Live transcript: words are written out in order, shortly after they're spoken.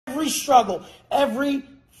every struggle, every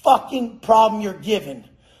fucking problem you're given,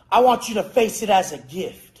 I want you to face it as a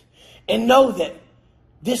gift and know that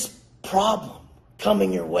this problem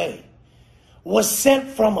coming your way was sent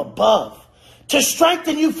from above to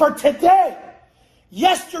strengthen you for today.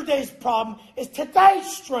 Yesterday's problem is today's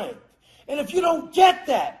strength. And if you don't get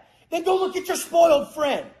that, then go look at your spoiled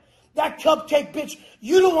friend, that cupcake bitch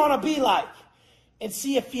you don't want to be like, and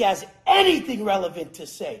see if he has anything relevant to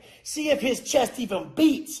say. See if his chest even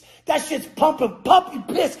beats. That shit's pumping puppy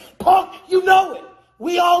piss. Punk, you know it.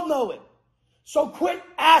 We all know it. So quit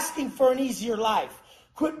asking for an easier life.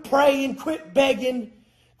 Quit praying, quit begging,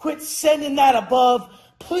 quit sending that above.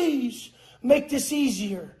 Please make this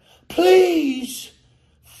easier. Please.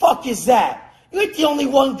 Fuck is that? You ain't the only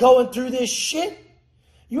one going through this shit.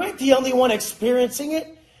 You ain't the only one experiencing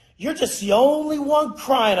it. You're just the only one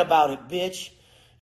crying about it, bitch.